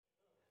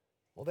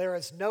Well, there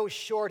is no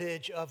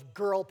shortage of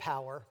girl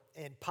power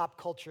in pop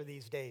culture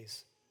these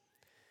days.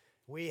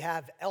 We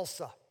have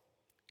Elsa,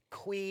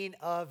 Queen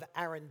of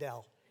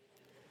Arendelle,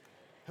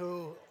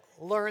 who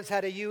learns how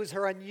to use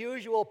her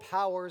unusual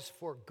powers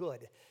for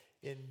good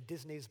in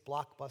Disney's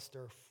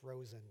blockbuster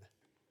Frozen.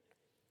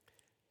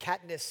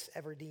 Katniss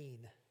Everdeen,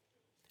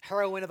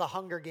 heroine of the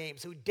Hunger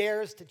Games, who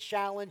dares to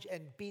challenge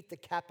and beat the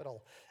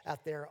Capitol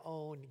at their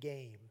own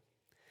game.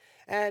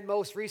 And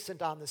most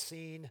recent on the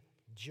scene,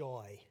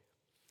 Joy,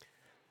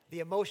 the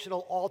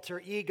emotional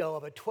alter ego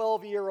of a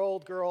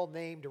 12-year-old girl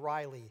named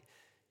Riley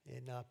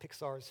in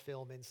Pixar's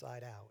film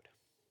Inside Out.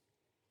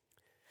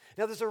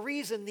 Now, there's a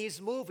reason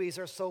these movies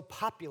are so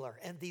popular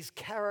and these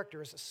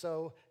characters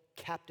so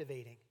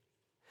captivating.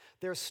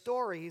 They're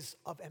stories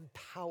of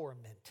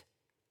empowerment,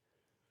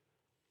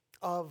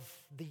 of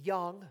the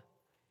young,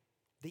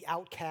 the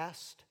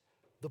outcast,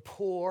 the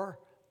poor,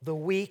 the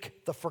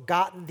weak, the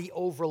forgotten, the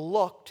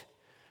overlooked,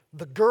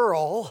 the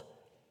girl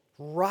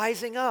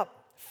rising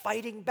up,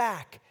 fighting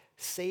back,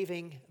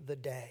 saving the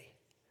day.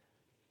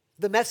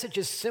 The message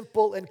is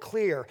simple and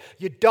clear.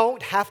 You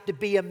don't have to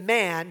be a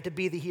man to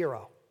be the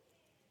hero.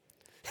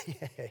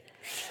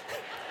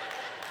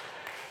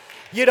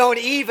 You don't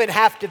even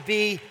have to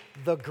be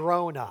the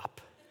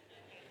grown-up.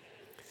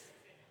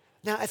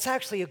 Now, it's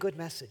actually a good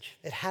message.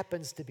 It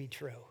happens to be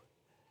true.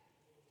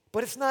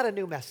 But it's not a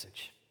new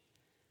message.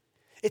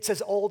 It's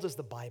as old as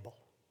the Bible.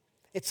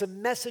 It's a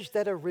message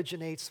that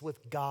originates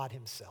with God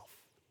Himself.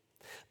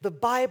 The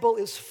Bible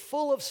is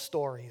full of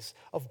stories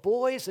of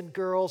boys and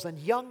girls and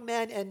young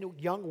men and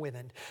young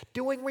women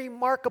doing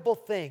remarkable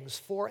things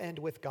for and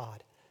with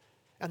God.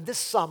 And this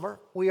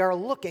summer, we are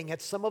looking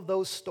at some of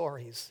those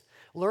stories,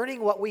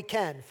 learning what we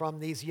can from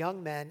these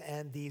young men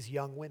and these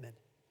young women.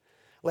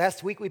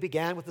 Last week, we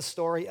began with the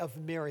story of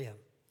Miriam,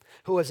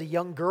 who as a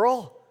young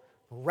girl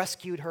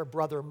rescued her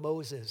brother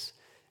Moses.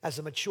 As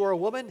a mature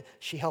woman,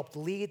 she helped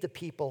lead the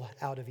people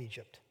out of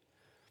Egypt.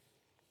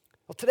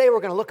 Well, today we're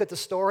going to look at the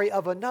story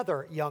of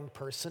another young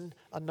person,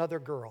 another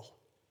girl.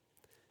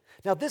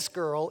 Now, this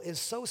girl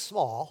is so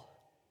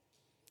small,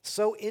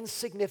 so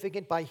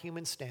insignificant by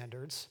human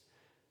standards,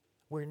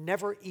 we're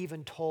never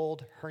even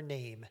told her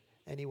name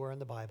anywhere in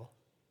the Bible.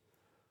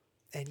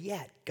 And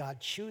yet, God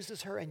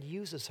chooses her and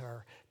uses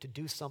her to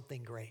do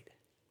something great.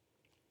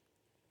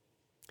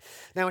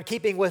 Now, in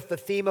keeping with the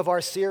theme of our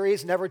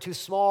series, Never Too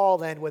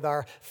Small, and with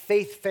our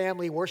faith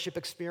family worship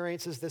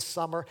experiences this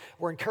summer,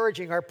 we're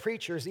encouraging our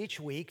preachers each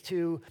week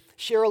to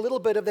share a little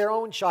bit of their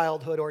own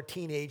childhood or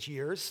teenage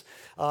years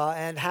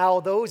and how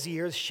those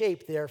years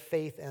shaped their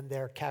faith and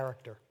their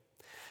character.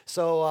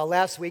 So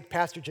last week,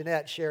 Pastor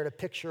Jeanette shared a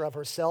picture of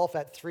herself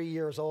at 3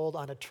 years old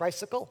on a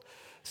tricycle.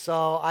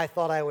 So I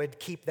thought I would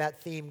keep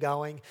that theme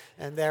going,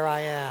 and there I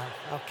am,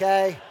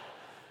 okay?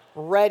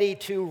 Ready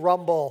to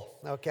rumble,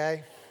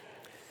 okay?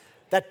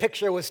 That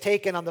picture was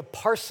taken on the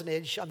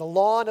parsonage, on the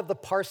lawn of the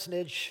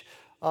parsonage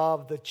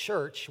of the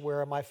church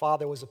where my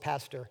father was a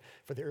pastor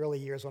for the early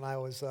years when I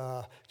was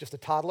just a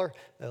toddler,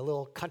 a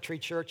little country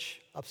church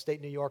upstate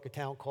New York, a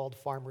town called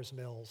Farmers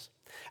Mills.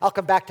 I'll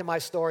come back to my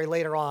story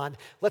later on.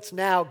 Let's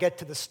now get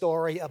to the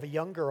story of a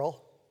young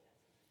girl,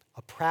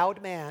 a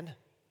proud man,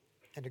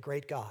 and a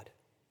great God.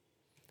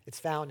 It's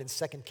found in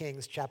 2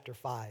 Kings chapter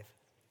 5.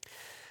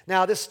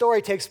 Now, this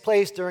story takes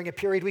place during a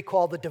period we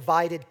call the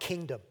Divided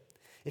Kingdom.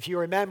 If you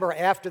remember,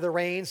 after the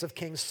reigns of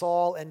King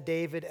Saul and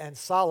David and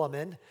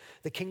Solomon,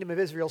 the kingdom of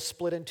Israel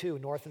split in two,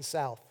 north and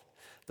south.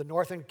 The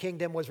northern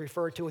kingdom was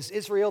referred to as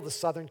Israel, the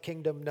southern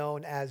kingdom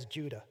known as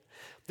Judah.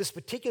 This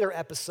particular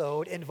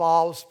episode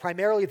involves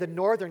primarily the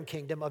northern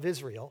kingdom of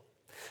Israel,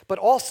 but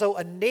also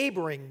a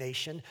neighboring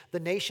nation, the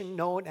nation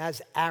known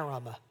as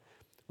Aram,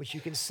 which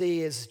you can see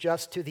is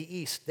just to the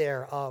east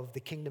there of the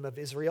kingdom of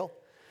Israel.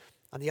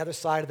 On the other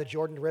side of the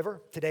Jordan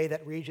River, today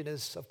that region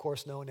is, of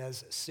course, known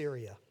as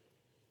Syria.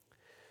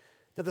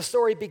 Now, the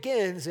story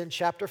begins in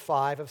chapter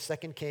 5 of 2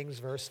 Kings,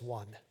 verse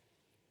 1.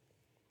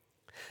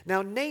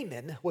 Now,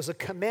 Naaman was a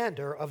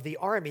commander of the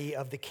army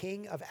of the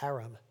king of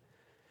Aram.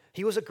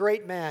 He was a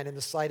great man in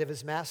the sight of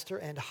his master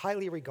and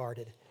highly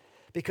regarded,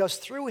 because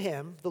through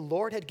him the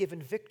Lord had given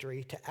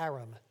victory to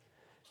Aram.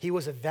 He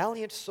was a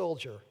valiant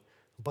soldier,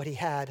 but he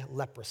had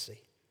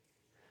leprosy.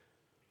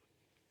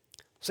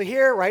 So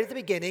here, right at the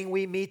beginning,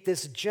 we meet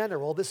this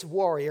general, this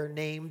warrior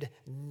named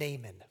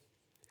Naaman.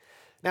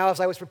 Now,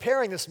 as I was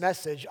preparing this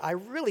message, I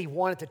really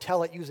wanted to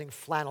tell it using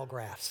flannel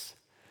graphs,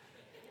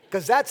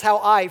 because that's how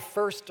I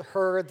first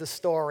heard the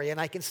story, and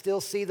I can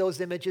still see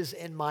those images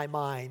in my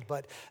mind,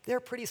 but they're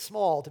pretty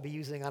small to be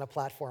using on a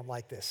platform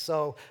like this,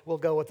 so we'll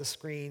go with the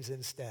screens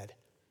instead.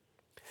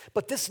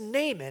 But this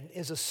Naaman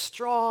is a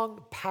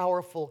strong,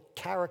 powerful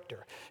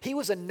character. He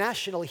was a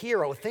national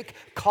hero. Think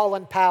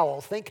Colin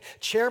Powell. Think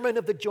chairman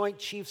of the Joint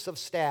Chiefs of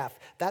Staff.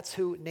 That's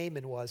who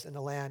Naaman was in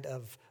the land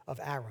of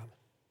Aram.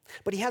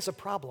 But he has a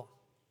problem.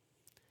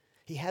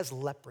 He has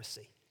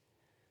leprosy.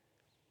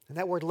 And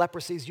that word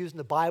leprosy is used in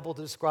the Bible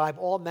to describe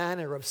all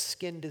manner of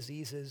skin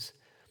diseases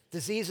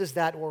Diseases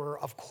that were,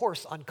 of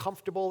course,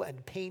 uncomfortable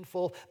and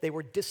painful. They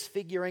were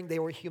disfiguring, they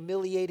were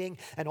humiliating,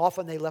 and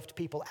often they left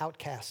people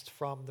outcast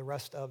from the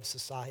rest of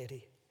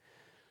society.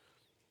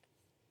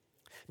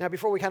 Now,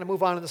 before we kind of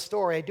move on in the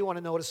story, I do want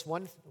to notice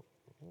one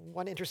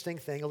interesting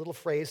thing, a little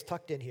phrase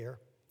tucked in here.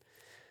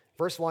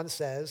 Verse 1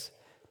 says,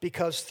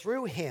 because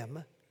through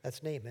him,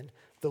 that's Naaman,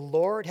 the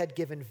Lord had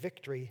given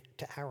victory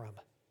to Aram.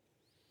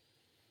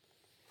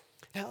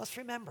 Now, let's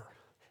remember,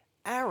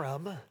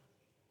 Aram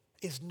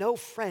is no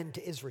friend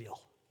to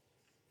Israel.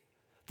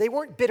 They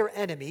weren't bitter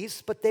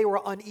enemies, but they were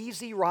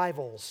uneasy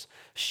rivals,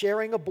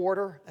 sharing a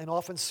border and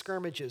often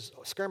skirmishes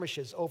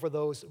over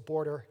those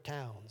border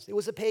towns. It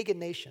was a pagan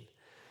nation.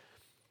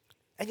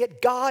 And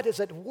yet God is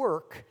at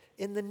work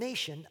in the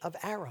nation of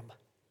Aram.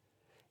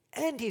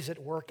 And he's at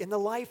work in the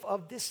life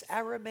of this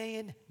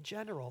Aramean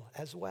general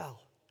as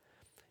well,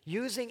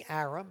 using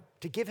Aram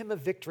to give him a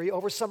victory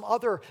over some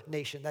other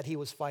nation that he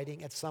was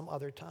fighting at some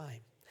other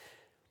time.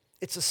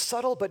 It's a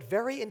subtle but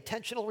very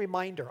intentional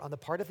reminder on the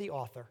part of the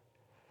author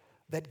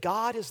that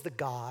God is the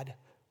God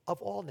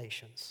of all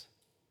nations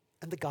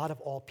and the God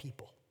of all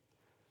people.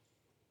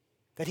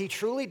 That he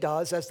truly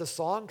does, as the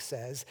song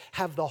says,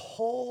 have the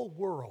whole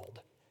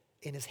world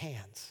in his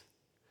hands.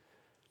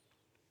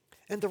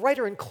 And the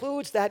writer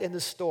includes that in the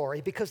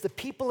story because the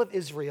people of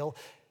Israel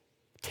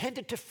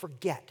tended to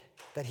forget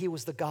that he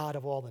was the God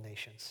of all the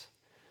nations.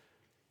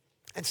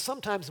 And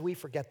sometimes we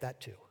forget that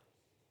too.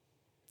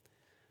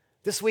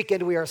 This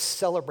weekend we are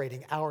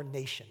celebrating our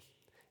nation,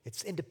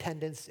 its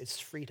independence, its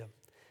freedom,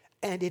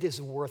 and it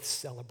is worth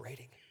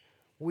celebrating.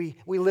 We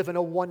live in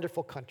a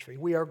wonderful country.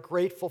 We are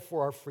grateful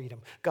for our freedom.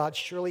 God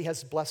surely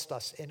has blessed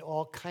us in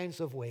all kinds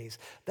of ways.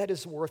 That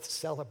is worth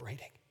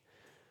celebrating.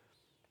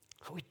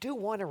 We do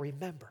want to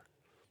remember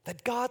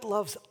that God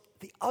loves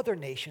the other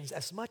nations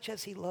as much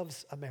as he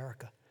loves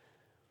America.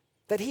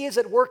 That he is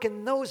at work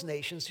in those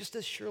nations just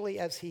as surely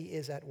as he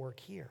is at work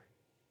here.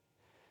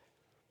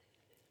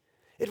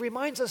 It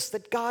reminds us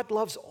that God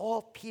loves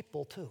all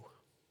people too.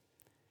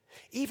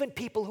 Even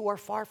people who are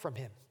far from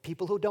him,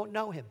 people who don't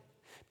know him,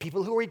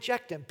 people who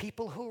reject him,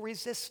 people who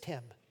resist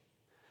him,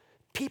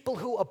 people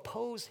who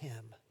oppose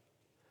him.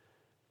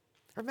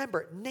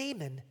 Remember,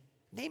 Naaman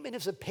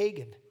is a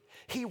pagan.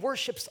 He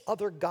worships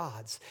other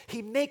gods.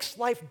 He makes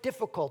life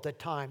difficult at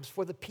times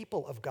for the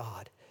people of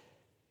God.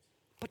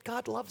 But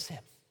God loves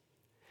him.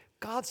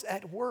 God's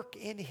at work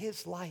in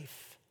his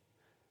life.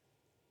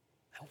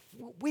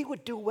 We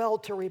would do well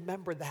to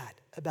remember that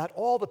about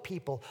all the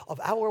people of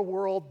our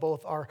world,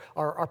 both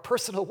our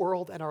personal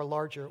world and our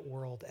larger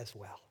world as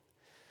well.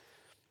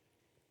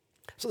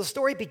 So the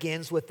story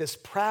begins with this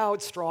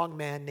proud, strong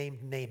man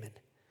named Naaman.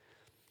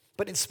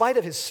 But in spite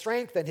of his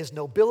strength and his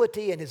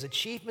nobility and his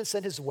achievements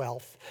and his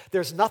wealth,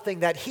 there's nothing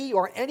that he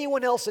or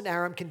anyone else in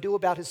Aram can do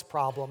about his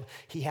problem.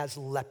 He has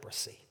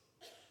leprosy.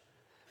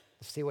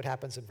 Let's see what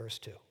happens in verse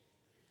 2.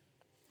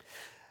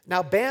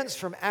 Now bands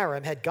from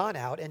Aram had gone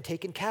out and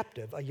taken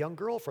captive a young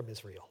girl from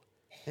Israel,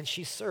 and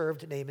she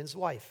served Naaman's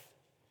wife.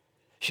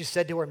 She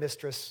said to her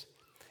mistress,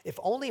 "If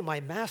only my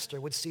master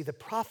would see the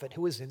prophet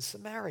who is in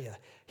Samaria,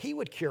 he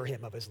would cure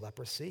him of his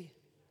leprosy."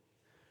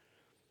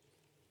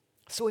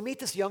 So we meet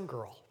this young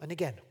girl, and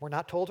again, we're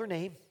not told her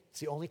name.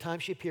 It's the only time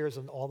she appears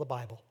in all the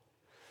Bible.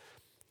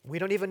 We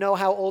don't even know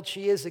how old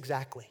she is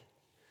exactly.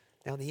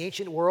 Now, in the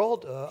ancient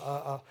world,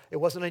 it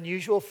wasn't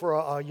unusual for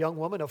a young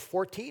woman of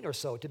 14 or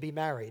so to be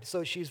married.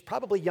 So she's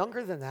probably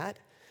younger than that,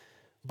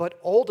 but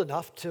old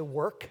enough to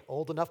work,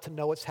 old enough to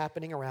know what's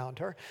happening around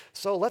her.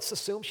 So let's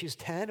assume she's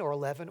 10 or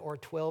 11 or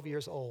 12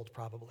 years old,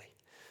 probably.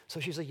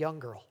 So she's a young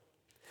girl.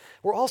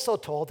 We're also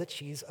told that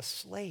she's a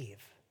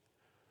slave.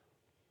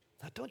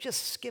 Now, don't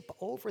just skip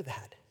over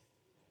that.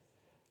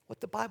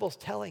 What the Bible's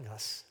telling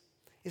us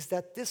is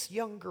that this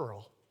young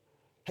girl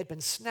had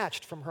been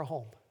snatched from her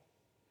home.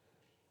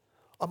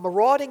 A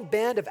marauding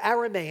band of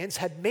Arameans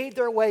had made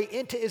their way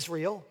into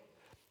Israel,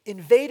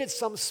 invaded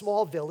some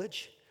small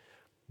village,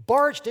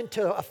 barged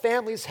into a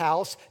family's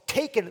house,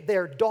 taken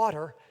their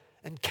daughter,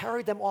 and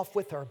carried them off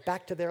with her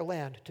back to their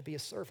land to be a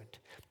servant.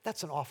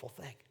 That's an awful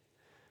thing.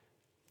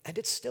 And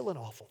it's still an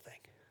awful thing.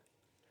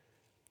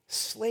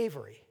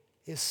 Slavery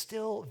is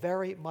still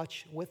very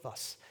much with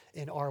us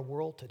in our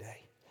world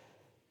today.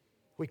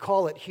 We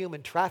call it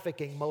human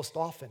trafficking most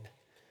often.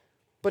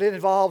 But it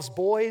involves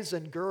boys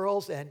and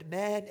girls and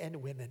men and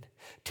women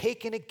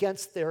taken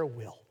against their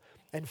will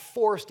and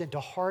forced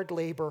into hard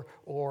labor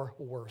or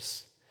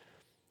worse.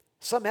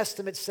 Some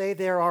estimates say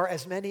there are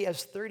as many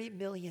as 30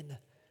 million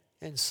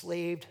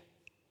enslaved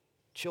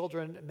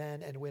children,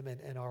 men, and women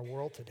in our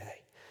world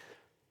today.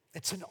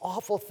 It's an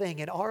awful thing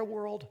in our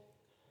world,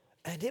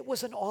 and it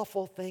was an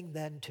awful thing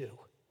then too.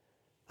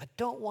 I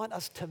don't want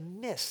us to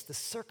miss the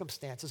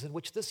circumstances in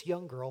which this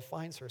young girl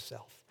finds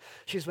herself.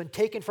 She's been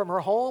taken from her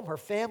home, her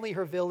family,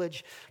 her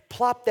village,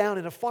 plopped down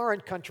in a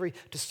foreign country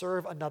to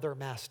serve another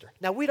master.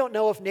 Now, we don't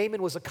know if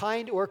Naaman was a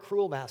kind or a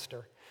cruel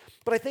master,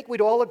 but I think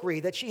we'd all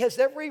agree that she has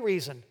every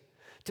reason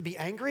to be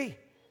angry,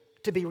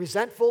 to be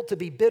resentful, to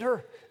be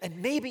bitter,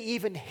 and maybe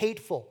even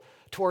hateful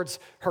towards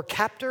her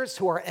captors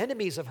who are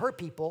enemies of her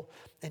people,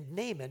 and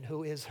Naaman,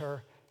 who is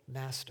her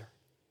master.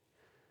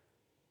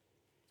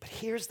 But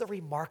here's the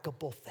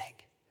remarkable thing.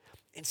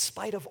 In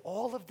spite of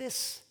all of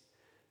this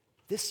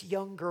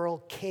young girl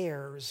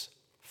cares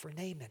for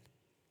Naaman.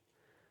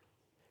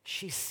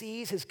 She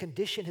sees his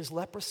condition, his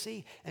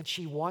leprosy, and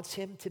she wants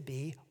him to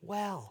be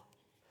well.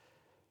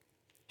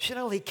 She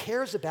not only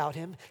cares about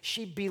him,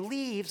 she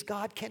believes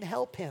God can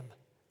help him.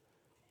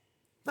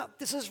 Now,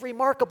 this is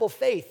remarkable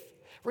faith.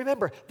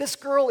 Remember, this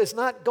girl is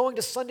not going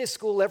to Sunday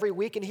school every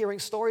week and hearing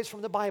stories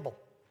from the Bible.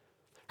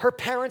 Her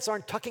parents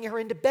aren't tucking her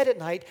into bed at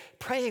night,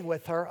 praying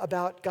with her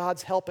about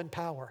God's help and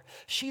power.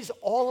 She's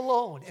all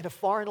alone in a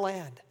foreign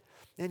land,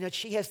 and yet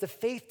she has the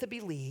faith to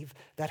believe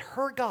that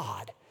her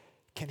God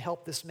can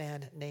help this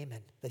man,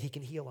 Naaman, that he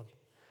can heal him.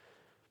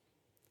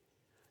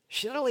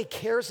 She not only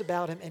cares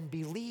about him and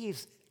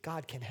believes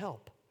God can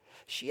help,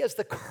 she has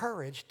the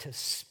courage to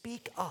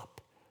speak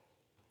up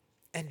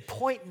and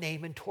point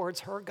Naaman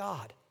towards her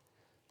God.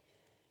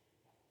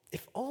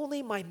 If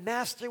only my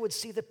master would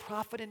see the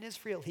prophet in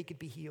Israel, he could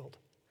be healed.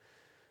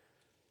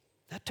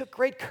 That took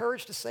great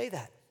courage to say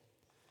that.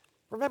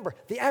 Remember,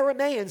 the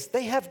Arameans,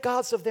 they have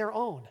gods of their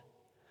own.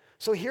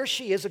 So here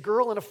she is, a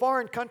girl in a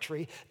foreign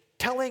country,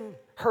 telling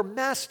her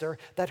master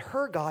that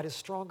her God is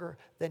stronger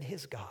than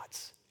his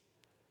gods.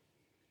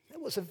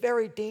 It was a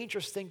very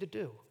dangerous thing to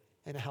do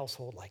in a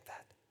household like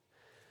that.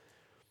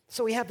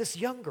 So we have this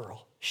young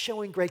girl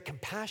showing great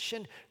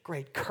compassion,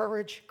 great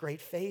courage,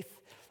 great faith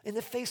in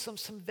the face of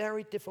some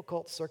very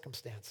difficult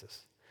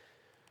circumstances.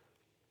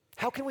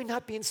 How can we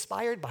not be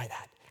inspired by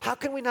that? How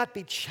can we not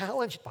be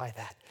challenged by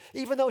that?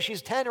 Even though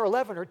she's 10 or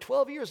 11 or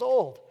 12 years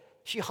old,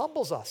 she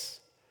humbles us.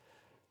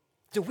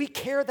 Do we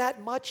care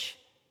that much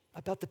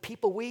about the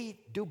people we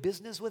do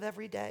business with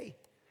every day?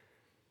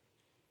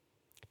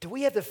 Do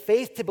we have the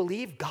faith to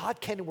believe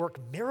God can work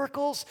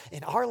miracles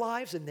in our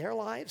lives and their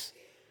lives?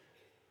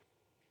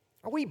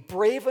 Are we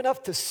brave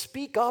enough to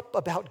speak up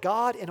about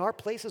God in our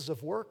places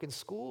of work and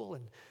school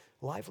and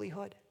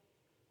livelihood?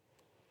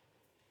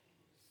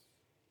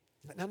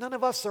 Now, none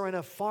of us are in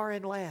a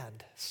foreign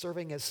land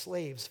serving as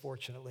slaves,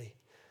 fortunately.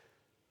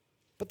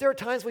 But there are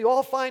times we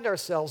all find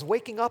ourselves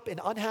waking up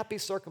in unhappy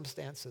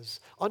circumstances,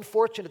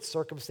 unfortunate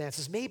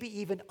circumstances, maybe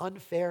even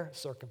unfair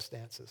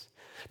circumstances.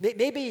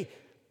 Maybe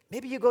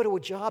you go to a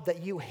job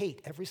that you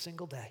hate every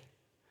single day.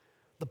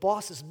 The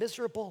boss is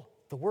miserable,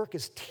 the work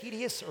is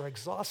tedious or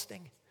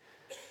exhausting.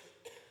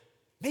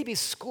 Maybe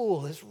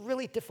school is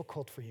really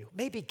difficult for you.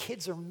 Maybe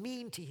kids are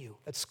mean to you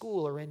at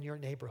school or in your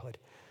neighborhood.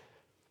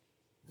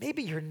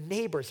 Maybe your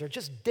neighbors are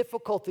just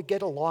difficult to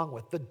get along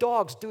with. The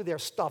dogs do their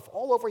stuff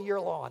all over your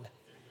lawn.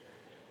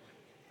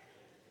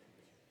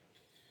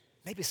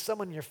 Maybe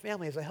someone in your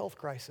family has a health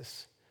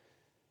crisis,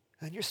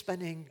 and you're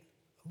spending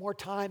more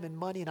time and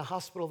money in a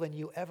hospital than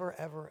you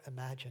ever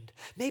imagined.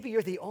 Maybe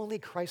you're the only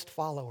Christ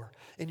follower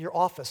in your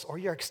office or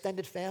your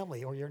extended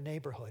family or your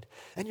neighborhood,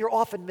 and you're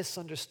often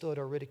misunderstood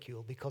or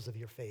ridiculed because of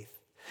your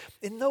faith.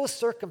 In those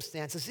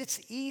circumstances, it's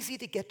easy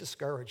to get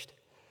discouraged.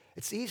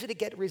 It's easy to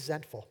get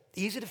resentful,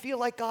 easy to feel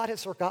like God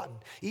has forgotten,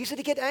 easy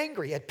to get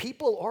angry at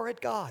people or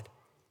at God.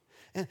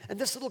 And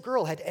this little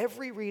girl had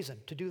every reason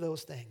to do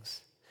those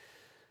things.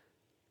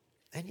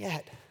 And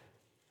yet,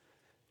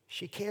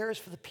 she cares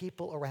for the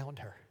people around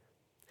her.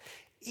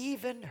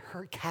 Even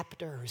her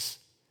captors,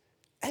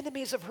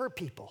 enemies of her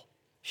people,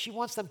 she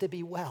wants them to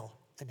be well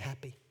and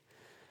happy.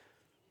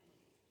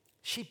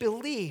 She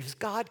believes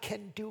God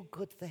can do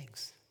good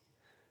things.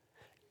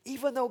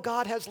 Even though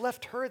God has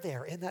left her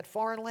there in that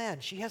foreign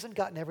land, she hasn't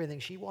gotten everything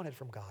she wanted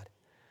from God.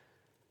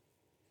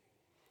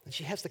 And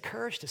she has the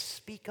courage to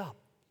speak up,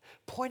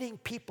 pointing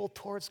people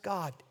towards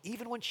God,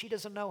 even when she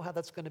doesn't know how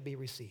that's going to be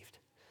received.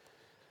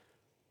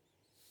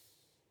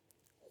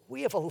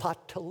 We have a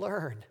lot to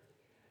learn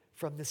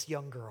from this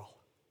young girl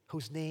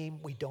whose name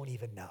we don't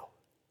even know.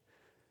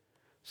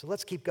 So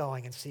let's keep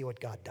going and see what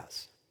God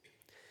does.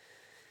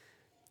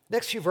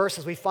 Next few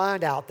verses, we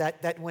find out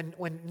that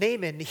when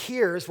Naaman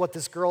hears what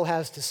this girl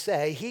has to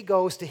say, he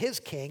goes to his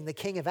king, the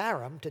king of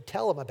Aram, to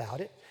tell him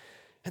about it.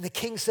 And the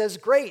king says,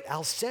 great,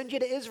 I'll send you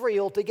to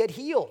Israel to get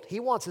healed. He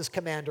wants his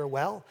commander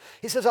well.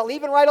 He says, I'll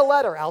even write a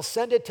letter. I'll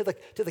send it to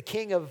the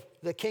king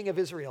of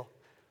Israel.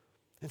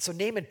 And so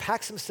Naaman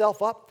packs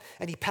himself up,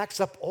 and he packs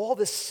up all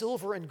this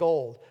silver and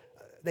gold.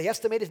 They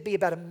estimate it to be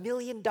about $1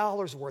 million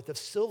worth of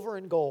silver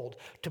and gold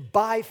to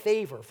buy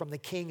favor from the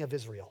king of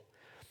Israel.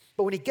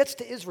 But when he gets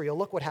to Israel,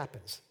 look what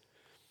happens.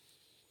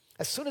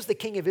 As soon as the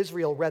king of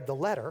Israel read the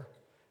letter,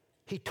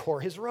 he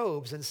tore his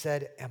robes and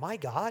said, am I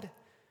God?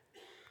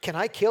 Can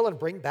I kill and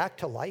bring back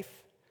to life?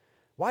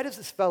 Why does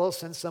this fellow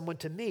send someone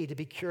to me to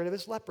be cured of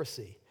his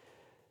leprosy?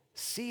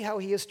 See how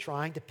he is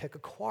trying to pick a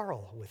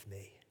quarrel with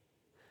me.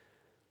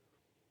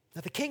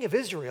 Now, the king of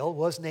Israel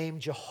was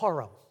named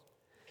Jehoram,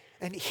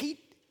 and he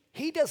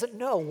doesn't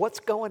know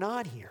what's going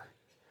on here.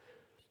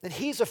 And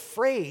he's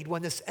afraid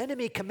when this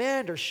enemy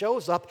commander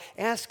shows up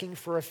asking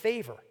for a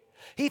favor.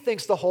 He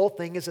thinks the whole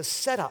thing is a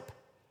setup,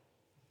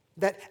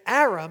 that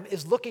Aram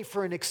is looking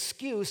for an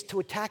excuse to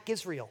attack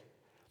Israel.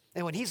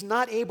 And when he's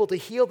not able to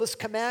heal this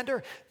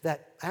commander,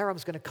 that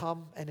Aram's going to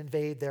come and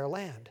invade their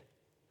land.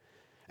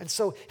 And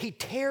so he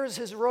tears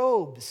his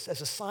robes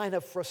as a sign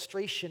of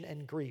frustration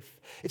and grief.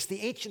 It's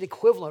the ancient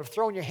equivalent of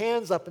throwing your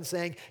hands up and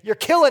saying, "You're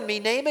killing me,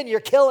 Naaman, you're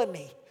killing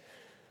me.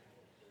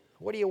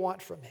 What do you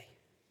want from me?"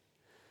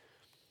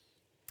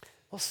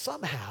 Well,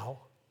 somehow,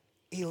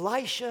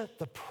 Elisha,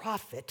 the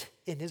prophet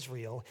in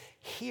Israel,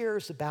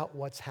 hears about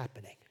what's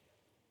happening.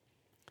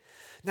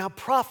 Now,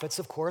 prophets,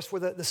 of course, were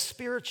the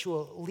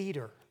spiritual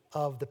leader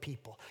of the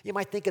people. You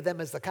might think of them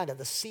as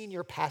the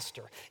senior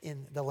pastor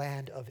in the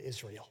land of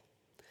Israel.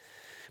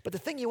 But the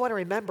thing you want to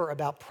remember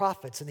about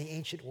prophets in the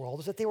ancient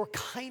world is that they were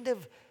kind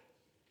of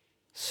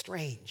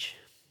strange.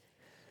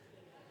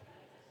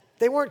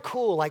 They weren't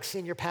cool like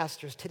senior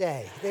pastors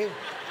today.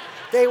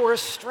 They were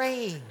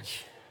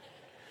strange.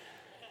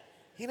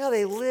 You know,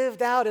 they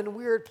lived out in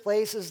weird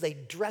places. They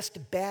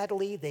dressed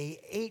badly. They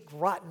ate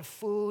rotten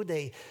food.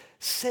 They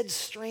said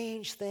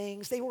strange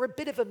things. They were a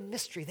bit of a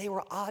mystery. They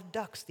were odd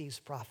ducks, these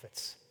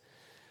prophets.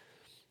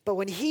 But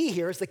when he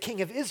hears the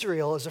king of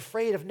Israel is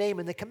afraid of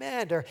Naaman the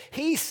commander,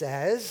 he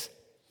says,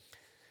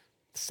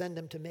 "Send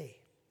him to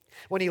me."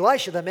 When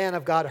Elisha, the man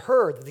of God,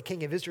 heard that the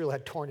king of Israel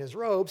had torn his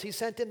robes, he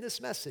sent him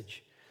this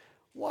message: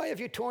 "Why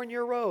have you torn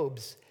your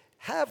robes?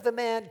 Have the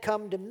man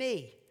come to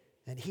me,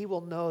 and he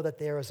will know that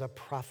there is a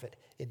prophet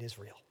in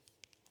Israel."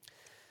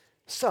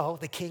 So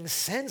the king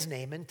sends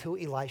Naaman to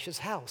Elisha's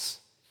house.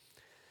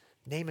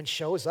 Naaman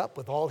shows up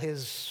with all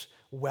his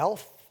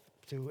wealth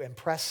to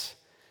impress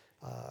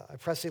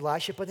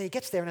Elisha, but then he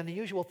gets there and an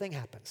unusual thing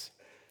happens.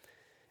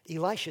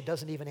 Elisha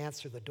doesn't even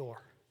answer the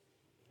door.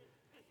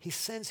 He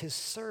sends his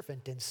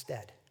servant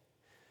instead.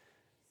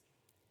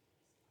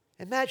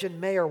 Imagine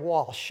Mayor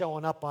Walsh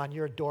showing up on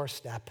your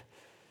doorstep,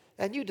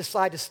 and you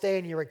decide to stay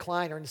in your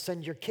recliner and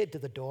send your kid to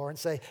the door and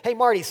say, "Hey,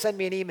 Marty, send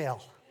me an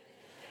email."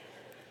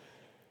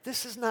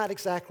 This is not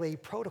exactly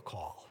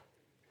protocol.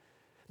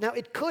 Now,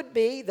 it could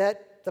be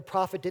that the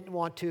prophet didn't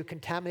want to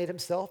contaminate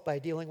himself by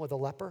dealing with a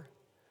leper.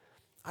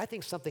 I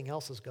think something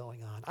else is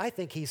going on. I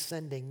think he's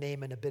sending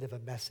Naaman a bit of a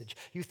message.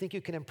 You think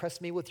you can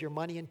impress me with your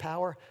money and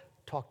power?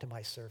 Talk to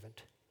my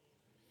servant.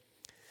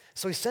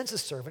 So he sends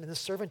his servant, and the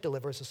servant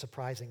delivers a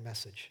surprising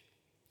message.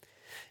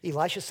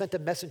 Elisha sent a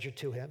messenger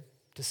to him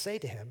to say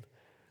to him,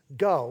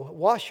 "Go,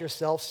 wash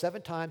yourself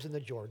 7 times in the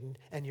Jordan,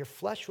 and your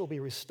flesh will be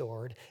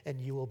restored,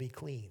 and you will be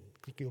clean.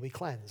 You'll be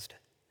cleansed."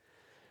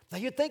 Now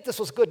you'd think this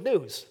was good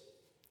news,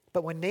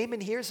 but when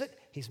Naaman hears it,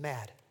 he's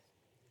mad.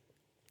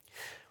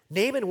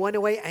 Naaman went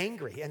away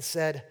angry and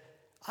said,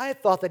 "I had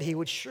thought that he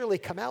would surely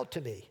come out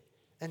to me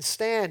and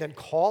stand and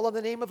call on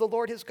the name of the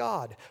Lord his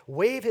God,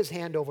 wave his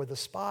hand over the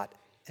spot,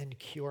 and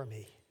cure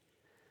me."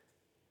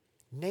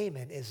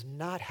 Naaman is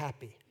not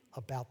happy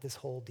about this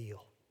whole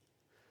deal.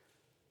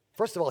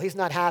 First of all, he's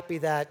not happy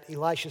that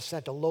Elisha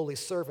sent a lowly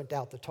servant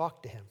out to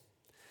talk to him.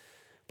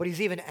 But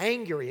he's even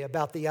angry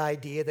about the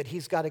idea that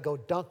he's got to go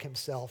dunk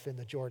himself in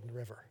the Jordan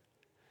River.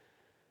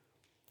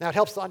 Now, it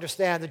helps to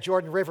understand the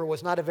Jordan River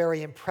was not a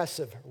very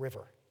impressive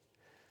river.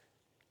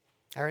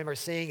 I remember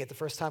seeing it the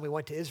first time we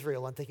went to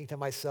Israel and thinking to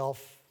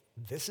myself,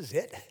 this is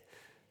it?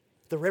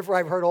 The river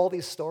I've heard all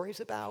these stories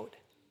about?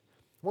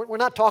 We're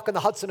not talking the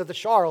Hudson or the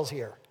Charles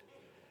here.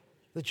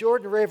 The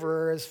Jordan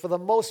River is, for the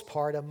most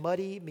part, a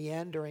muddy,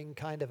 meandering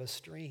kind of a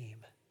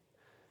stream.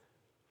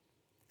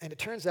 And it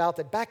turns out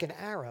that back in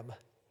Aram,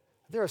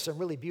 there are some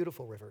really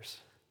beautiful rivers.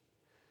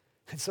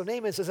 And so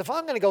Naaman says, if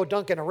I'm going to go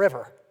dunk in a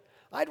river,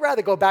 I'd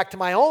rather go back to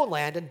my own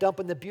land and dump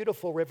in the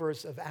beautiful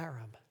rivers of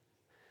Aram.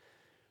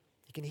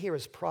 You can hear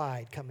his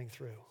pride coming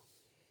through.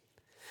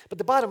 But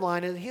the bottom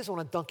line is he doesn't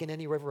want to dunk in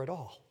any river at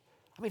all.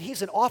 I mean,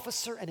 he's an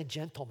officer and a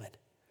gentleman.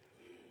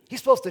 He's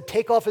supposed to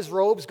take off his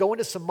robes, go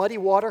into some muddy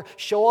water,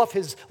 show off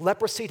his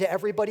leprosy to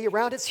everybody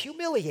around. It's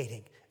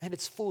humiliating and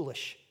it's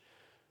foolish.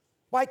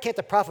 Why can't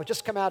the prophet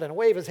just come out and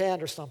wave his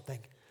hand or something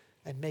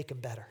and make him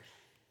better?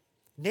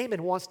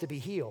 Naaman wants to be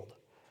healed,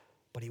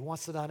 but he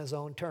wants it on his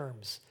own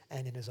terms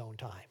and in his own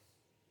time.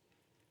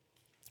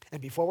 And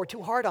before we're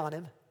too hard on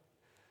him,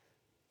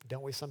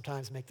 don't we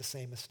sometimes make the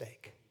same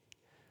mistake?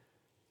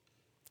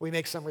 We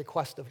make some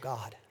request of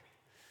God,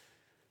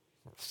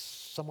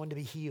 someone to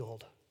be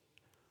healed,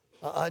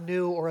 a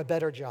new or a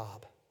better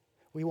job.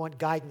 We want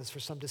guidance for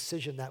some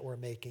decision that we're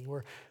making.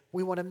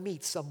 We want to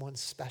meet someone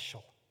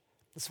special.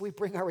 And so we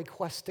bring our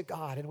request to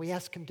God and we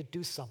ask him to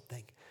do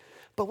something.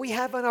 But we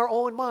have in our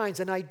own minds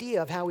an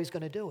idea of how he's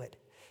going to do it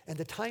and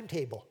the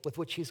timetable with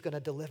which he's going to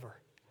deliver.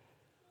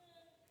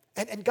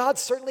 And God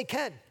certainly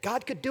can.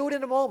 God could do it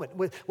in a moment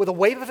with a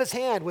wave of his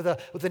hand, with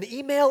an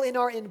email in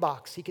our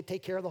inbox. He could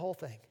take care of the whole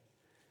thing.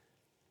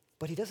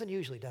 But he doesn't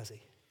usually, does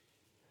he?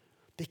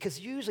 Because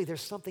usually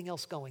there's something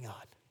else going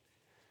on.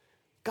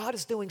 God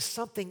is doing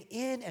something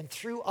in and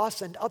through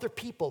us and other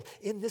people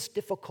in this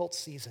difficult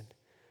season.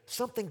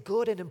 Something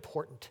good and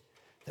important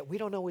that we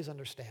don't always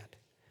understand.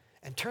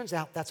 And turns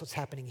out that's what's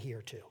happening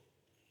here too.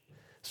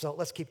 So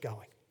let's keep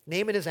going.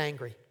 Naaman is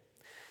angry.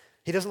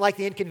 He doesn't like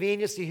the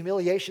inconvenience, the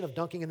humiliation of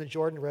dunking in the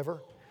Jordan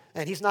River,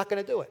 and he's not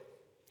going to do it.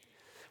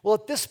 Well,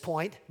 at this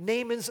point,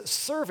 Naaman's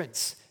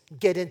servants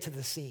get into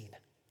the scene.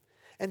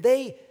 And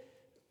they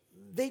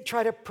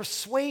try to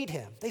persuade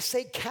him. They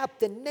say,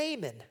 Captain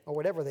Naaman, or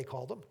whatever they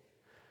called him.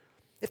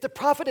 If the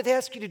prophet had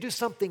asked you to do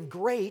something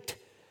great,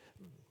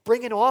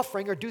 bring an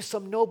offering or do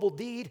some noble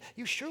deed,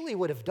 you surely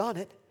would have done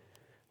it.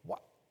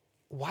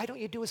 Why don't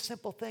you do a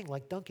simple thing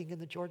like dunking in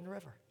the Jordan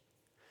River?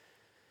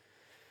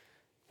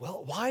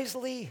 Well,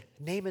 wisely,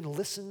 Naaman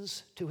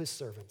listens to his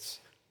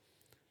servants.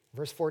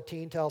 Verse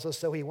 14 tells us,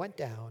 so he went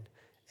down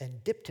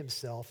and dipped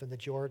himself in the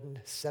Jordan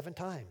 7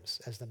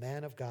 times, as the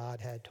man of God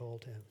had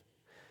told him.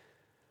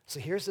 So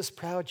here's this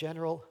proud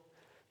general.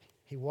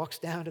 He walks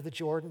down to the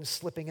Jordan,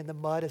 slipping in the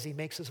mud as he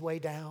makes his way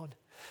down,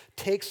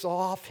 takes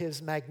off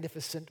his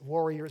magnificent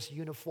warrior's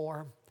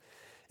uniform,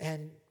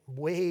 and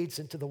wades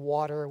into the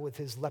water with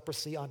his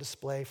leprosy on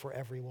display for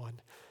everyone.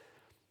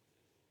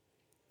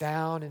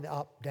 Down and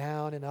up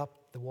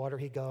the water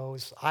he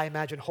goes. I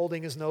imagine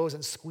holding his nose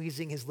and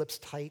squeezing his lips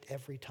tight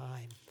every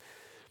time.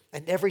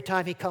 And every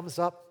time he comes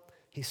up,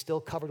 he's still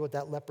covered with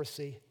that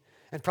leprosy.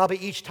 And probably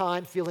each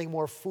time feeling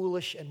more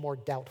foolish and more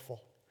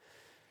doubtful.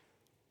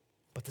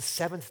 But the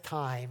 7th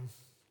time,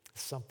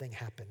 something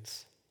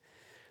happens.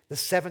 The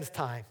 7th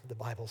time, the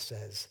Bible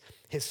says,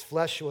 his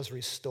flesh was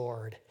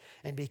restored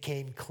and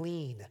became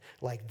clean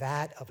like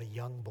that of a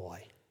young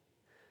boy.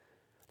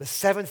 The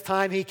 7th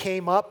time he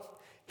came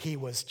up, he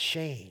was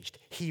changed.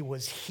 He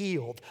was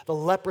healed. The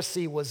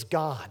leprosy was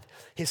gone.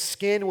 His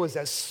skin was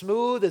as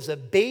smooth as a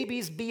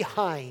baby's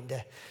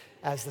behind,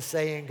 as the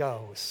saying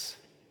goes.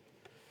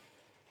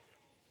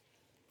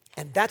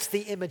 And that's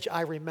the image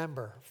I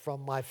remember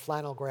from my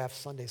flannel graph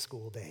Sunday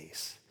school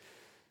days.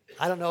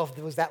 I don't know if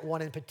there was that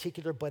one in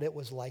particular, but it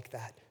was like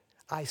that.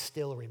 I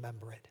still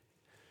remember it.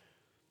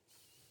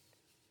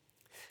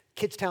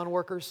 Kidstown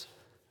workers,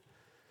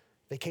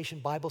 vacation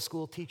Bible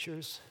school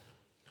teachers,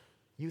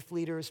 youth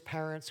leaders,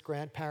 parents,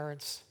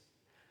 grandparents,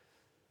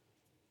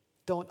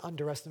 don't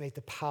underestimate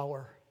the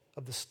power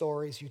of the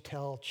stories you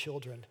tell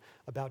children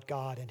about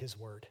God and His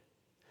Word.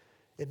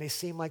 It may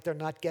seem like they're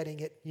not getting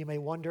it. You may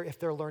wonder if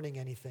they're learning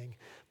anything,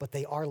 but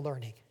they are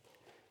learning.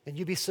 And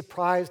you'd be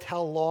surprised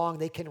how long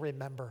they can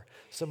remember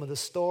some of the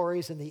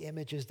stories and the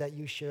images that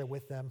you share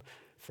with them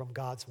from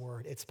God's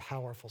Word. It's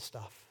powerful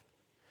stuff.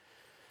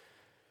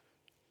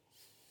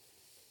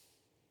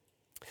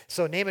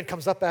 So Naaman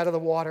comes up out of the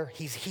water.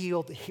 He's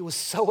healed. He was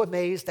so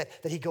amazed that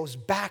he goes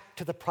back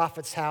to the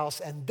prophet's house.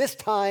 And this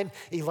time,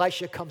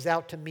 Elisha comes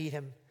out to meet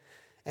him.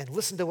 And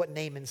listen to what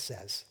Naaman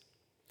says.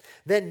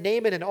 Then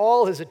Naaman and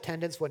all his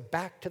attendants went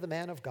back to the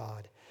man of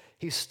God.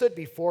 He stood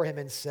before him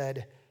and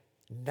said,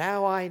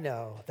 now I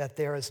know that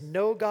there is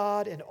no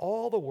God in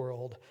all the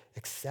world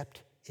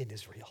except in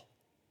Israel.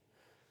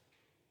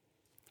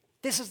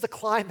 This is the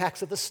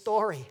climax of the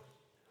story.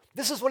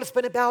 This is what it's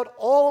been about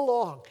all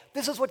along.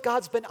 This is what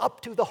God's been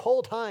up to the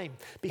whole time,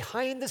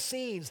 behind the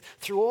scenes,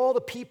 through all the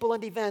people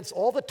and events,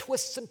 all the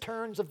twists and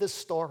turns of this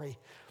story.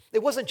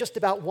 It wasn't just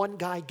about one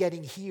guy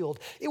getting healed.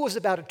 It was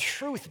about a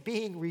truth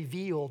being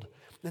revealed.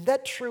 And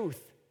that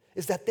truth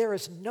is that there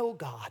is no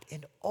God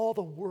in all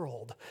the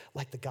world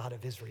like the God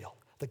of Israel,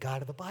 the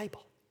God of the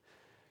Bible.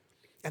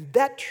 And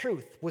that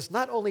truth was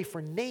not only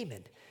for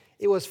Naaman,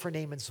 it was for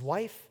Naaman's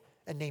wife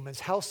and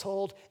Naaman's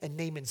household and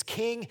Naaman's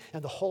king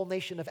and the whole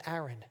nation of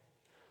Aram.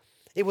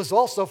 It was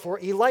also for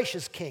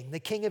Elisha's king, the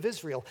king of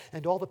Israel,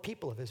 and all the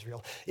people of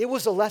Israel. It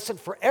was a lesson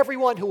for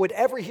everyone who would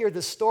ever hear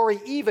this story,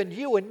 even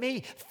you and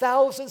me,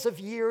 thousands of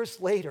years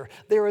later.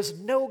 There is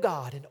no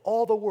God in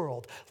all the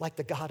world like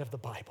the God of the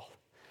Bible.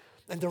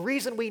 And the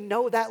reason we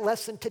know that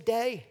lesson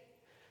today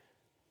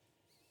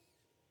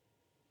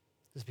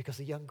is because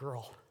a young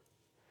girl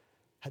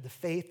had the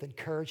faith and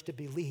courage to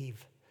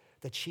believe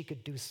that she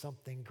could do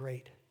something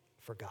great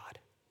for God.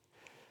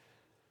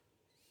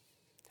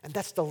 And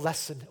that's the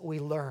lesson we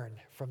learn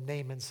from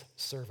Naaman's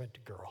servant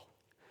girl.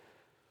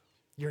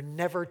 You're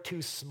never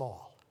too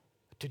small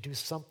to do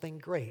something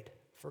great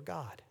for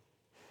God.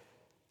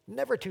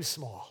 Never too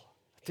small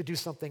to do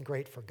something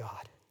great for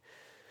God.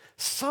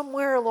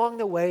 Somewhere along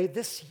the way,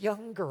 this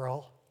young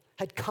girl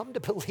had come to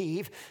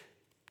believe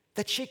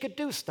that she could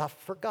do stuff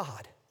for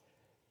God,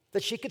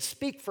 that she could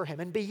speak for Him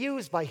and be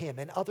used by Him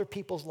in other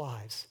people's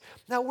lives.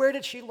 Now, where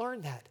did she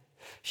learn that?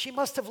 She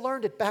must have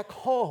learned it back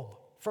home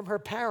from her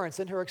parents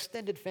and her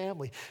extended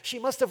family. She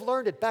must have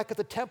learned it back at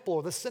the temple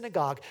or the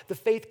synagogue, the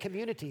faith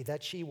community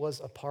that she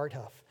was a part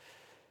of.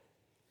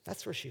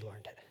 That's where she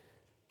learned it.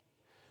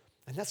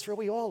 And that's where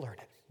we all learn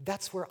it.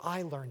 That's where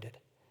I learned it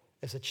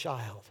as a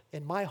child,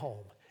 in my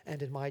home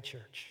and in my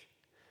church.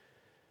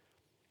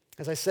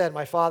 As I said,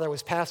 my father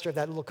was pastor of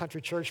that little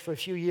country church for a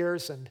few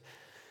years, and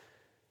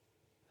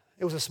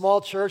it was a small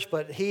church,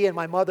 but he and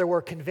my mother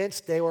were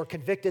convinced, they were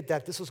convicted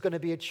that this was going to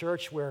be a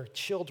church where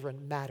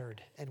children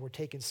mattered and were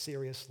taken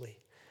seriously.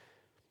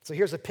 So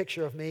here's a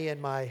picture of me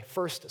in my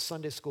first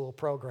Sunday school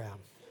program.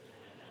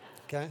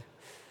 Okay?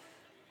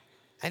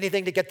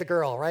 Anything to get the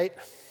girl, right?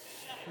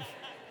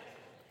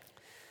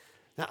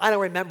 Now, I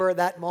don't remember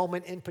that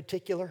moment in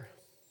particular.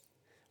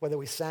 Whether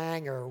we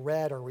sang or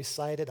read or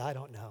recited, I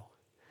don't know.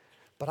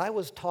 But I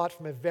was taught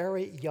from a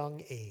very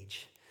young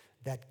age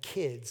that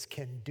kids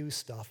can do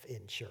stuff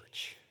in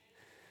church.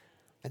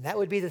 And that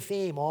would be the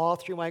theme all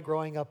through my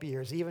growing up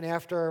years. Even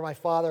after my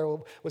father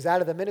was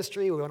out of the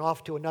ministry, we went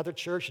off to another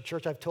church, a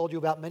church I've told you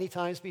about many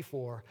times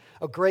before,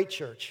 a great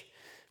church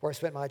where I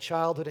spent my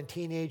childhood and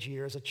teenage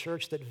years, a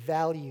church that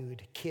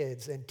valued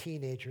kids and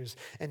teenagers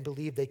and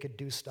believed they could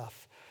do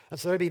stuff. And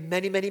so there'd be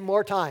many, many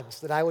more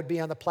times that I would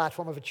be on the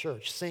platform of a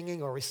church,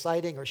 singing or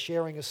reciting or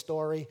sharing a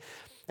story.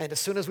 And as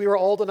soon as we were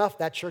old enough,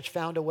 that church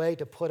found a way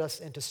to put us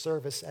into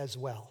service as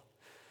well.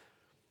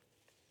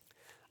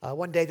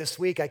 One day this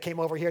week, I came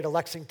over here to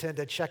Lexington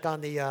to check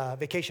on the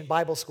Vacation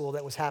Bible School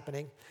that was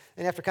happening.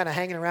 And after kind of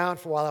hanging around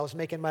for a while, I was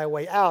making my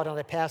way out, and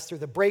I passed through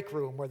the break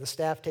room where the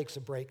staff takes a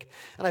break.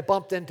 And I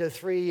bumped into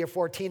 3 or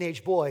 4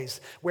 teenage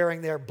boys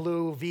wearing their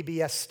blue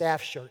VBS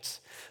staff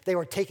shirts. They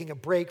were taking a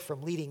break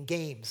from leading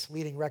games,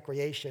 leading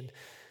recreation.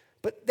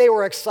 But they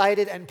were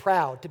excited and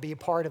proud to be a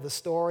part of the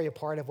story, a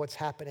part of what's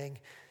happening.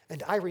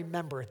 And I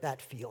remember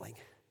that feeling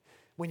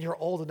when you're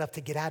old enough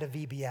to get out of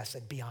VBS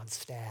and be on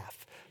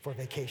staff for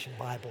Vacation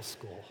Bible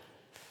School.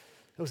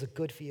 It was a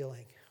good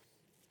feeling.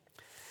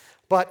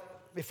 But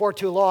before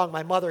too long,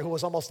 my mother, who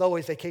was almost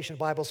always Vacation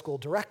Bible School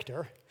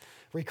director,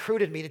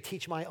 recruited me to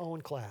teach my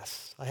own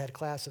class. I had a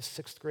class of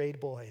 6th grade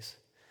boys.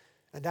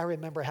 And I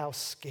remember how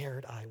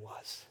scared I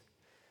was.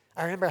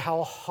 I remember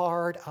how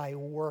hard I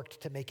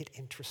worked to make it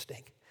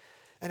interesting.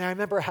 And I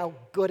remember how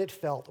good it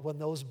felt when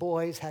those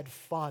boys had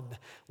fun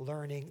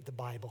learning the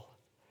Bible.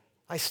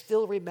 I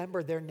still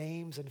remember their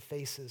names and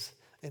faces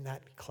in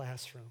that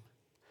classroom.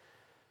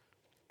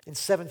 In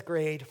 7th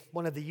grade,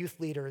 one of the youth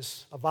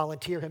leaders, a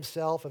volunteer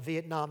himself, a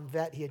Vietnam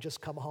vet, he had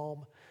just come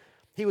home.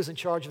 He was in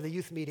charge of the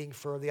youth meeting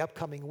for the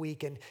upcoming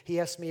week, and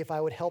he asked me if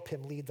I would help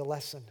him lead the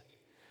lesson.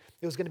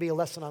 It was going to be a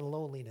lesson on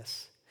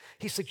loneliness.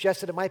 He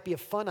suggested it might be a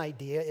fun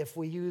idea if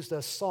we used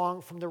a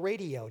song from the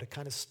radio to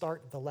kind of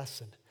start the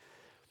lesson.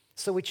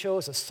 So we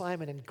chose a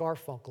Simon and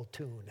Garfunkel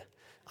tune,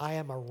 I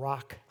Am a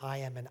Rock, I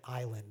Am an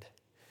Island.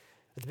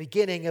 At the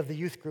beginning of the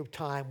youth group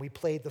time, we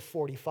played the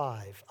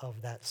 45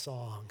 of that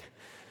song.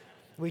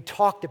 We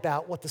talked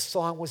about what the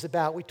song was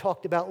about. We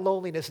talked about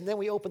loneliness, and then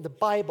we opened the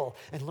Bible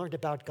and learned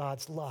about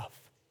God's love.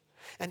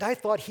 And I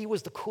thought he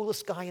was the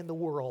coolest guy in the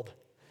world.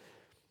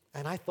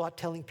 And I thought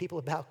telling people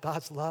about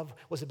God's love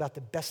was about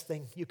the best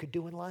thing you could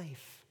do in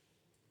life.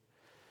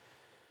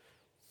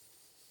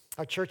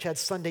 Our church had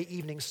Sunday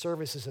evening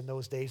services in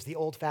those days, the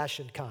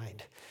old-fashioned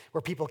kind,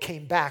 where people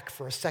came back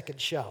for a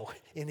second show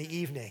in the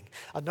evening.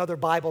 Another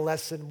Bible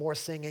lesson, more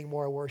singing,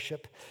 more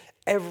worship.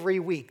 Every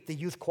week, the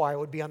youth choir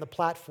would be on the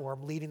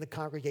platform leading the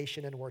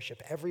congregation in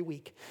worship, every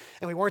week.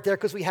 And we weren't there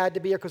because we had to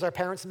be or because our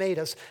parents made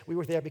us. We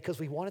were there because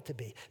we wanted to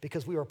be,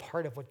 because we were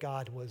part of what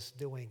God was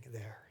doing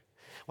there.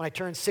 When I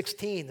turned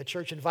 16, the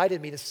church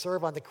invited me to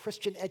serve on the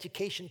Christian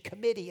Education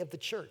Committee of the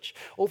church,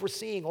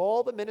 overseeing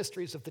all the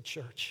ministries of the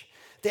church.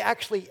 They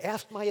actually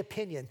asked my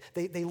opinion.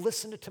 They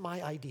listened to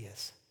my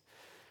ideas.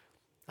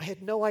 I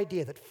had no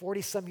idea that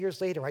 40-some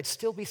years later, I'd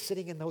still be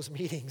sitting in those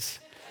meetings,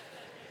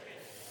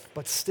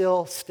 but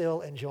still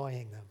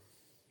enjoying them.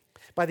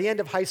 By the end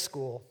of high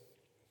school,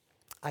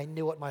 I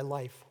knew what my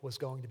life was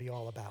going to be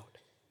all about.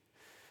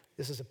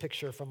 This is a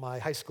picture from my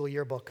high school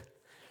yearbook.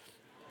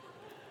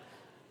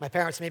 My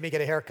parents made me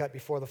get a haircut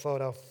before the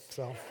photo,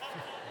 so.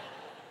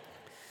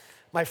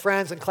 My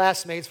friends and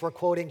classmates were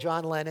quoting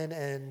John Lennon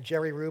and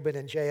Jerry Rubin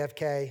and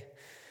JFK.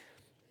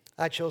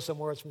 I chose some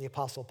words from the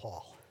Apostle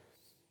Paul.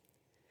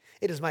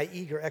 It is my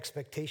eager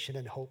expectation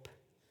and hope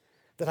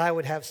that I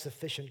would have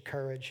sufficient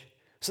courage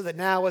so that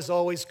now, as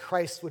always,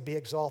 Christ would be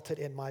exalted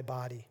in my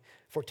body,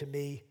 for to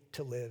me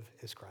to live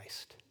is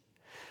Christ.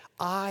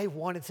 I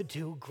wanted to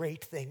do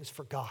great things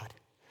for God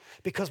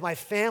because my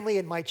family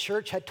and my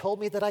church had told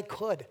me that I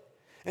could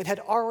and had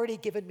already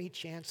given me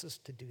chances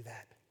to do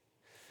that.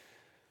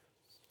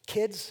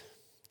 Kids,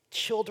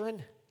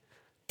 children,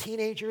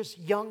 teenagers,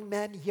 young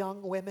men,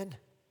 young women,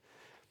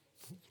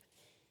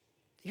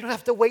 you don't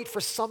have to wait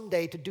for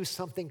someday to do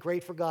something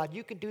great for God.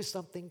 You can do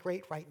something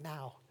great right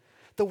now.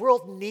 The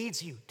world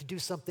needs you to do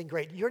something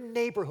great. Your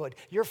neighborhood,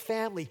 your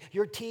family,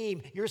 your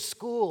team, your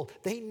school,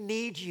 they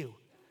need you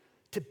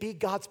to be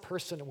God's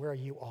person where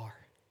you are.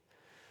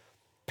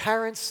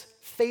 Parents,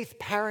 faith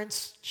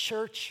parents,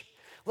 church,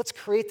 let's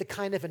create the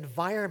kind of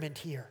environment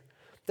here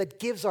that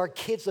gives our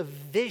kids a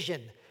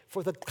vision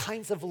for the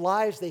kinds of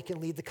lives they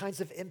can lead, the kinds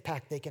of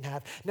impact they can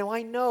have. Now,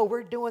 I know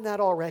we're doing that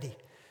already.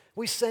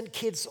 We send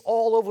kids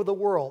all over the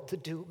world to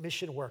do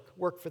mission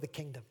work for the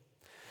kingdom.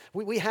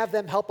 We have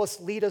them help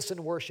us, lead us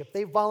in worship.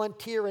 They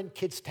volunteer in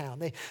Kids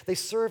Town. They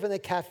serve in the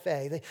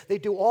cafe. They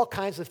do all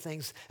kinds of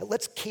things. And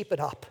let's keep it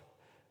up,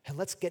 and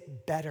let's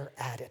get better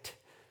at it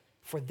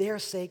for their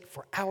sake,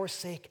 for our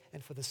sake,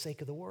 and for the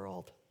sake of the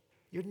world.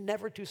 You're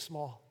never too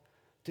small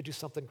to do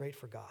something great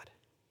for God.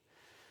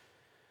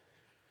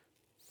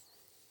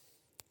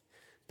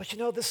 But you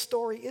know, this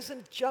story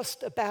isn't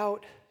just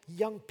about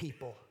young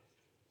people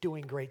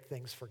doing great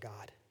things for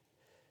God.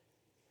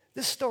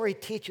 This story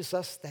teaches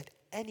us that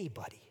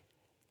anybody,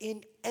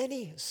 in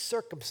any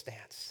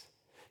circumstance,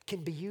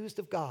 can be used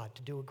of God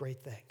to do a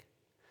great thing.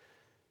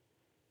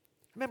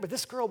 Remember,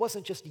 this girl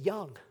wasn't just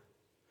young.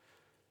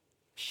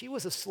 She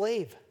was a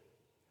slave.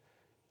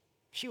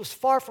 She was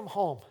far from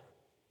home.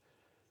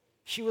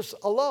 She was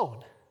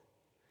alone.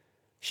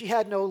 She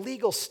had no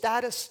legal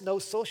status, no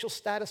social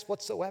status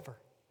whatsoever.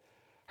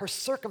 Her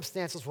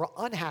circumstances were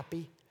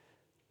unhappy,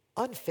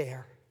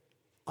 unfair,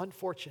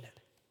 unfortunate.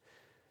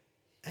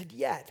 And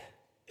yet,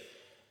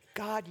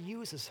 God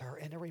uses her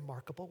in a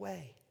remarkable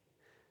way.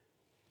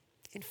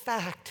 In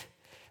fact,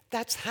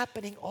 that's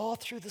happening all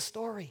through the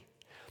story.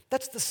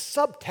 That's the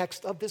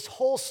subtext of this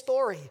whole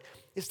story,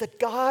 is that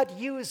God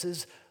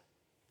uses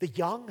the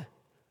young,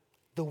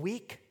 the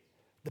weak,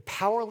 the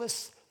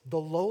powerless, the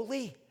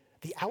lowly,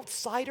 the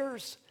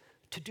outsiders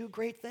to do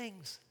great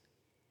things.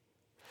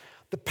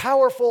 The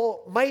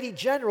powerful, mighty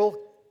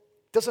general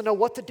doesn't know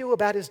what to do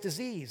about his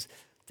disease.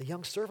 The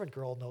young servant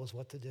girl knows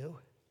what to do.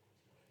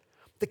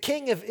 The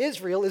king of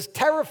Israel is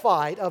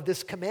terrified of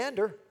this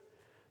commander.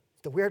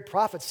 The weird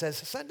prophet says,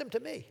 "Send him to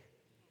me."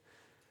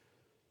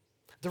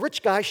 The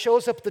rich guy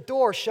shows up at the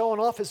door showing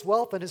off his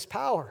wealth and his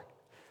power.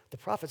 The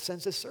prophet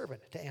sends his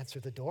servant to answer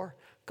the door.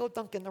 "Go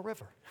dunk in the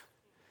river."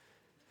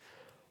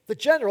 The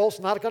general's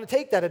not going to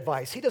take that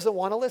advice. He doesn't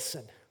want to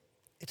listen.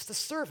 It's the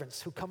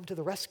servants who come to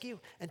the rescue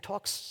and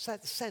talk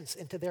sense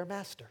into their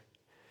master.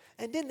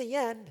 And in the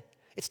end,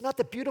 it's not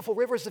the beautiful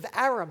rivers of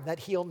Aram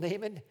that heal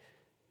Naaman.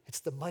 It's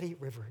the muddy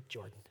river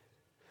Jordan.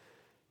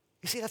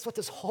 You see, that's what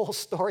this whole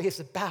story is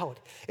about.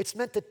 It's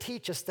meant to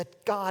teach us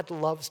that God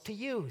loves to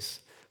use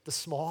the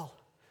small,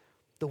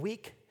 the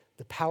weak,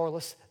 the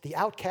powerless, the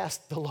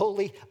outcast, the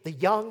lowly, the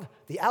young,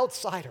 the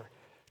outsider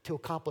to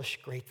accomplish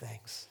great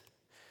things.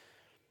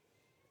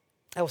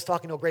 I was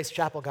talking to a Grace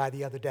Chapel guy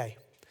the other day.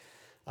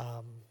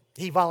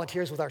 He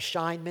volunteers with our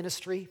Shine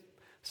ministry,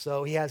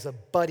 so he has a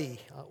buddy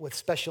with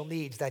special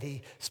needs that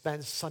he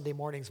spends Sunday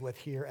mornings with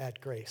here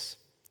at Grace.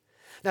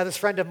 Now, this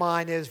friend of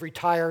mine is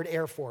retired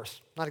Air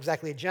Force. Not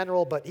exactly a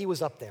general, but he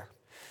was up there.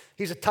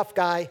 He's a tough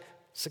guy,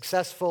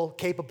 successful,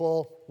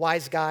 capable,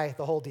 wise guy,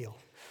 the whole deal.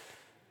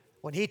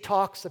 When he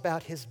talks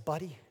about his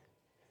buddy,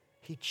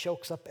 he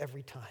chokes up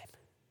every time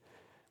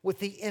with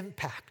the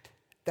impact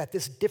that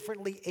this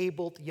differently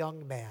abled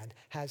young man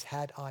has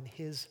had on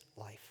his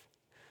life.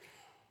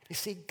 You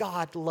see,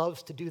 God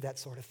loves to do that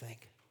sort of thing.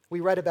 We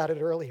read about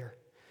it earlier.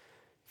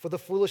 For the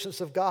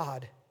foolishness of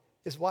God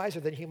is wiser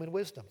than human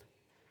wisdom.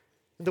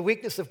 And the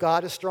weakness of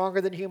God is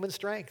stronger than human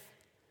strength.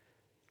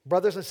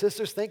 Brothers and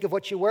sisters, think of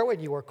what you were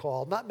when you were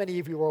called. Not many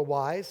of you were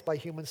wise by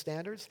human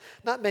standards.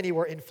 Not many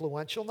were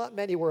influential. Not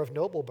many were of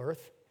noble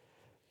birth.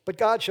 But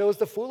God chose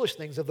the foolish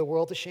things of the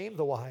world to shame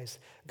the wise.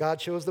 God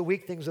chose the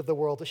weak things of the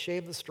world to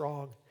shame the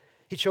strong.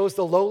 He chose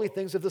the lowly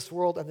things of this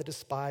world and the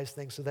despised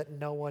things so that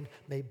no one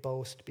may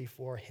boast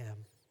before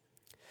him.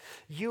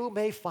 You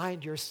may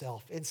find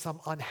yourself in some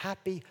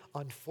unhappy,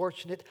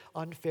 unfortunate,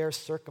 unfair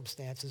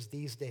circumstances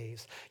these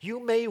days. You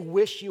may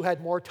wish you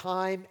had more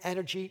time,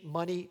 energy,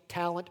 money,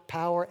 talent,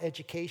 power,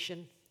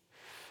 education.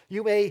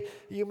 You may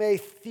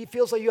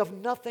feel as though you have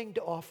nothing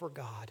to offer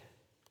God.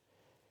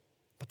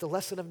 But the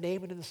lesson of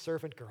Naaman and the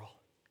servant girl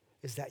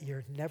is that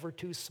you're never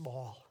too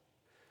small.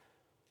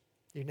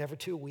 You're never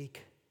too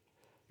weak.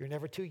 You're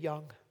never too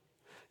young.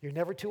 You're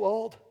never too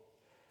old.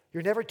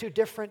 You're never too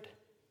different.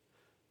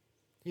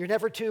 You're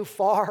never too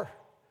far.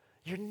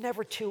 You're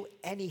never too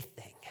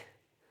anything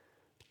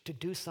to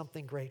do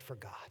something great for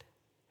God.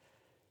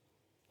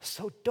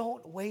 So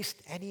don't waste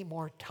any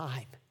more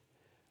time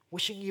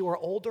wishing you were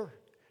older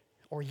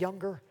or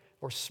younger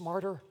or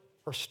smarter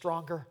or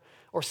stronger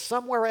or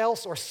somewhere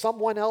else or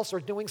someone else or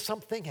doing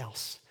something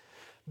else.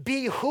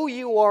 Be who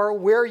you are,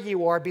 where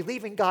you are,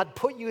 believing God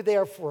put you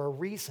there for a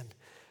reason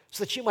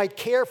so that you might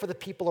care for the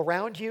people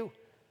around you.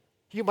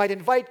 You might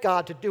invite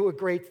God to do a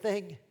great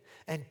thing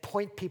and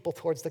point people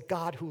towards the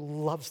God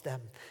who loves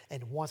them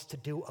and wants to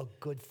do a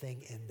good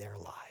thing in their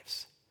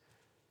lives.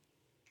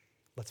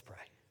 Let's pray.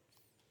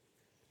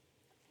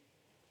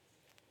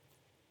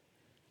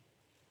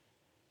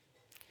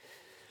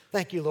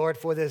 Thank you, Lord,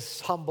 for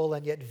this humble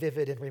and yet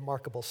vivid and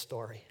remarkable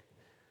story.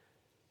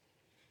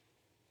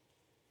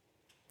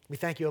 We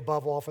thank you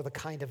above all for the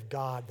kind of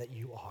God that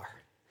you are,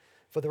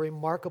 for the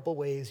remarkable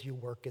ways you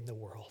work in the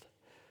world.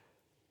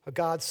 A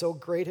God so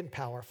great and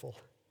powerful,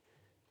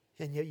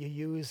 and yet you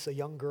use a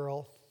young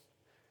girl,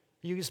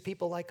 you use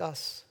people like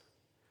us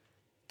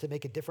to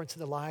make a difference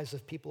in the lives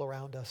of people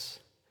around us,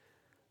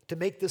 to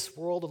make this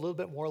world a little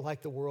bit more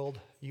like the world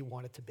you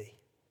want it to be.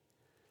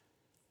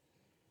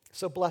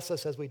 So bless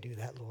us as we do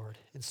that, Lord.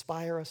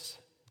 Inspire us,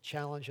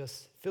 challenge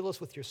us, fill us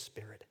with your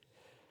Spirit.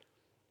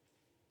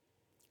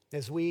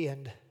 As we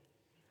and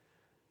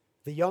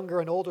the younger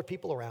and older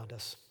people around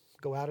us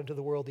go out into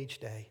the world each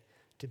day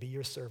to be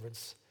your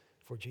servants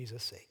for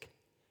Jesus' sake.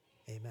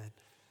 Amen.